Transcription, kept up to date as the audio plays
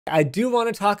I do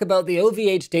want to talk about the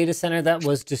OVH data center that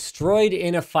was destroyed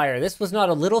in a fire. This was not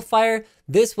a little fire.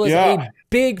 This was Yeah. a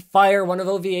big fire. One of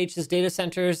OVH's data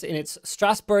centers in its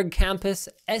Strasbourg campus,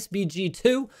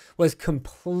 SBG2, was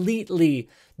completely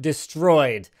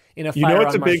destroyed in a You know, fire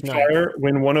it's on a March big 9th. fire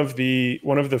when one of the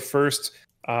first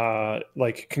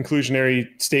like conclusionary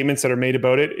statements that are made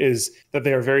about it is that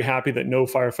they are very happy that no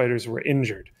firefighters were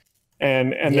injured.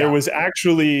 And there Yeah. was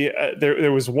actually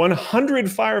there was 100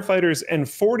 firefighters and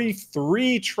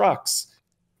 43 trucks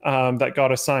that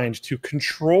got assigned to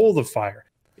control the fire.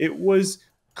 It was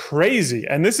crazy.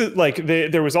 And this is like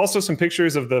there was also some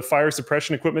pictures of the fire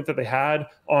suppression equipment that they had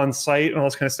on site and all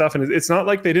this kind of stuff. And it's not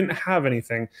like they didn't have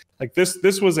anything. Like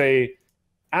this was a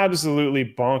absolutely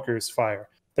bonkers fire.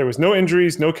 There was no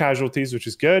injuries, no casualties, which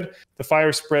is good. The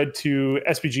fire spread to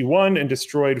SPG1 and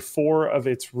destroyed 4 of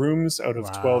its rooms out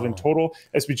of 12 in Wow. total.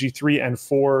 SPG3 and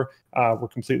 4 were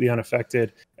completely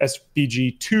unaffected.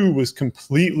 SPG2 was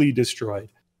completely destroyed.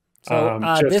 So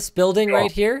this building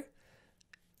right here,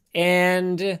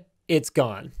 and it's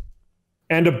gone.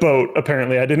 And a boat,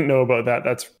 apparently. I didn't know about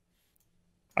that.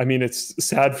 I mean, it's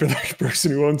sad for the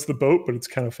person who owns the boat, but it's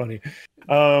kind of funny.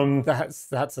 That's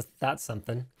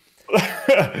something.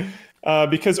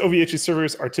 Because OVH's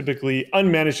servers are typically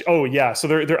unmanaged. Oh yeah, so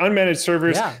they're unmanaged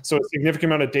servers. Yeah. So a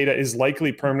significant amount of data is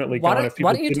likely permanently gone.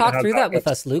 Why don't you talk through that with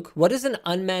us, Luke? What is an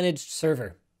unmanaged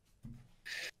server?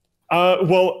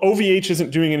 Well, OVH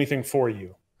isn't doing anything for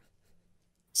you.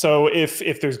 So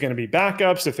if there's going to be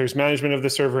backups, if there's management of the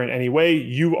server in any way,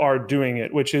 you are doing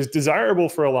it, which is desirable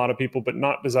for a lot of people, but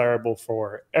not desirable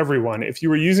for everyone. If you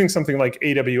were using something like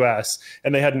AWS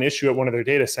and they had an issue at one of their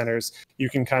data centers, you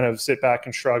can kind of sit back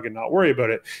and shrug and not worry about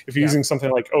it. If you're using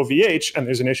something like OVH and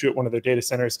there's an issue at one of their data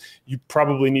centers, you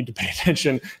probably need to pay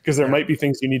attention because there might be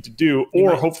things you need to do,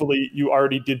 or hopefully you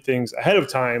already did things ahead of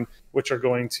time, which are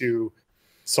going to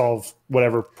solve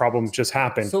whatever problem just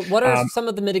happened. So what are some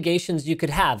of the mitigations you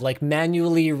could have, like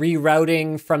manually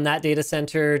rerouting from that data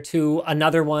center to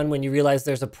another one when you realize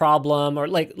there's a problem, or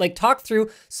like talk through.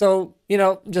 So, you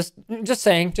know, just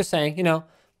saying, you know,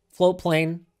 float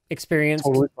plane experience,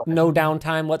 totally no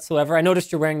downtime whatsoever. I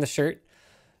noticed you're wearing the shirt,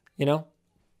 you know,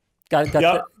 got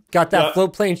that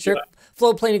float plane shirt,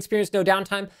 float plane experience, no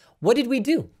downtime. What did we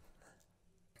do?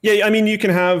 Yeah, I mean, you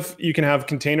can have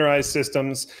containerized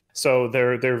systems, so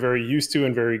they're very used to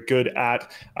and very good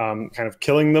at kind of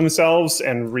killing themselves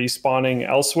and respawning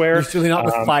elsewhere. Usually not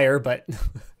with fire, but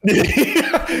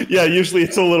yeah, usually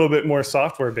it's a little bit more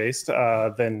software based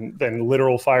than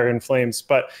literal fire and flames.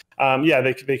 But yeah,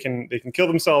 they can kill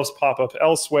themselves, pop up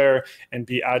elsewhere, and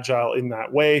be agile in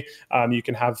that way. You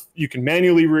can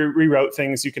manually reroute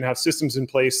things. You can have systems in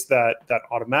place that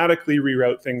automatically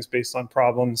reroute things based on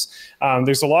problems.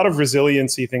 There's a lot of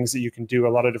resiliency things that you can do, a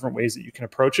lot of different ways that you can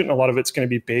approach it, and a lot of it's going to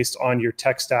be based on your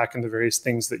tech stack and the various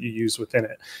things that you use within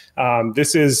it.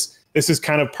 This is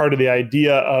kind of part of the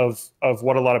idea of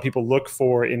what a lot of people look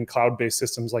for in cloud-based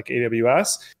systems like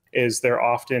AWS, is they're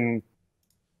often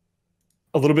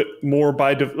a little bit more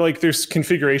like there's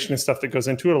configuration and stuff that goes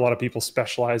into it. A lot of people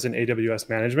specialize in AWS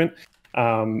management,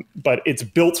 but it's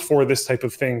built for this type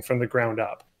of thing from the ground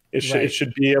up. It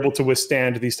should be able to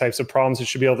withstand these types of problems. It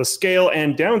should be able to scale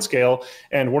and downscale.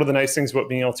 And one of the nice things about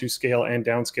being able to scale and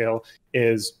downscale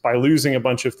is by losing a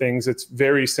bunch of things, it's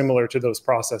very similar to those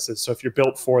processes. So if you're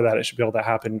built for that, it should be able to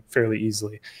happen fairly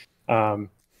easily.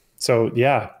 So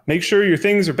yeah, make sure your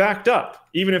things are backed up,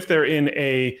 even if they're in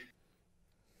a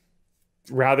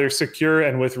rather secure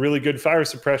and with really good fire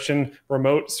suppression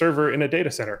remote server in a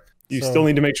data center. You still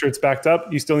need to make sure it's backed up.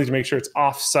 You still need to make sure it's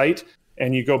off-site.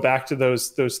 And you go back to those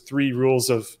 3 rules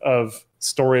of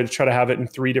storage, try to have it in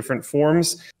 3 different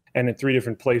forms and in 3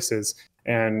 different places.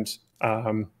 And,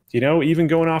 you know, even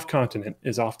going off continent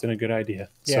is often a good idea.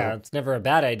 Yeah, it's never a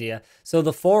bad idea. So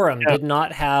the forum did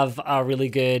not have a really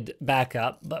good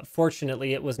backup, but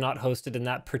fortunately it was not hosted in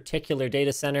that particular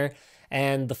data center.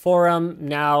 And the forum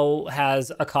now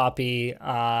has a copy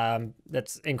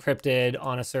that's encrypted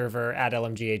on a server at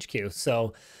LMGHQ.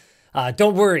 So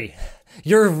don't worry,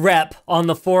 your rep on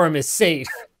the forum is safe.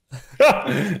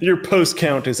 Your post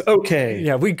count is okay.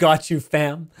 Yeah, we got you,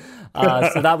 fam.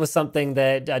 So that was something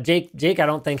that Jake, I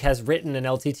don't think, has written an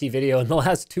LTT video in the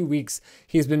last 2 weeks.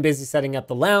 He's been busy setting up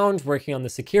the lounge, working on the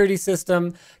security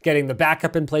system, getting the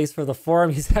backup in place for the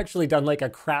forum. He's actually done like a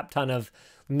crap ton of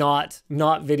not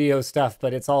video stuff,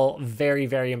 but it's all very,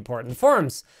 very important.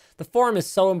 The forum is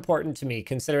so important to me,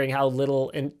 considering how little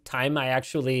in time I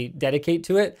actually dedicate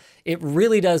to it. It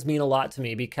really does mean a lot to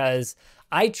me because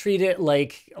I treat it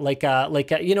like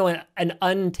a you know, an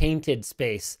untainted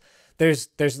space. There's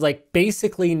like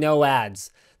basically no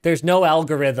ads. There's no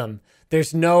algorithm.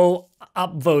 There's no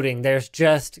upvoting. There's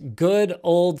just good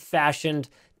old-fashioned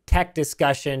tech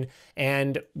discussion.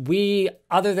 And we,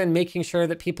 other than making sure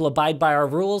that people abide by our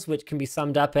rules, which can be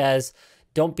summed up as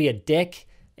don't be a dick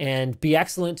and be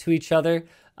excellent to each other,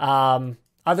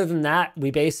 other than that, we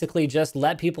basically just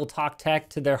let people talk tech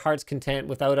to their heart's content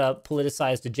without a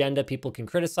politicized agenda. People can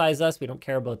criticize us. We don't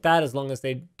care about that as long as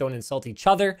they don't insult each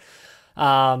other.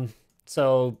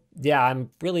 So yeah, I'm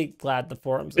really glad the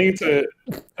forums. I think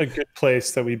it's a good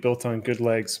place that we built on good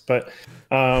legs. But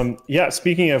yeah,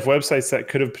 speaking of websites that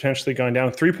could have potentially gone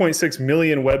down, 3.6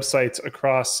 million websites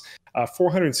across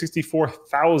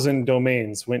 464,000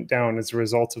 domains went down as a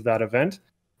result of that event,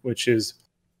 which is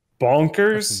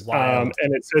bonkers.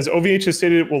 And it says OVH has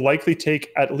stated it will likely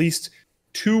take at least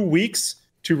 2 weeks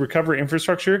to recover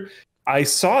infrastructure. I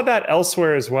saw that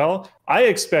elsewhere as well. I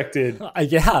expected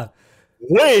yeah,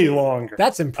 way longer.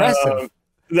 That's impressive.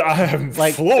 I'm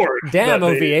like, floored. Damn,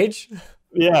 OVH.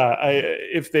 Yeah,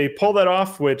 if they pull that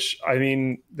off, which I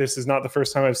mean, this is not the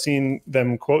first time I've seen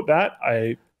them quote that.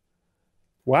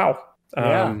 Wow.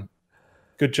 Yeah.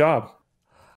 Good job.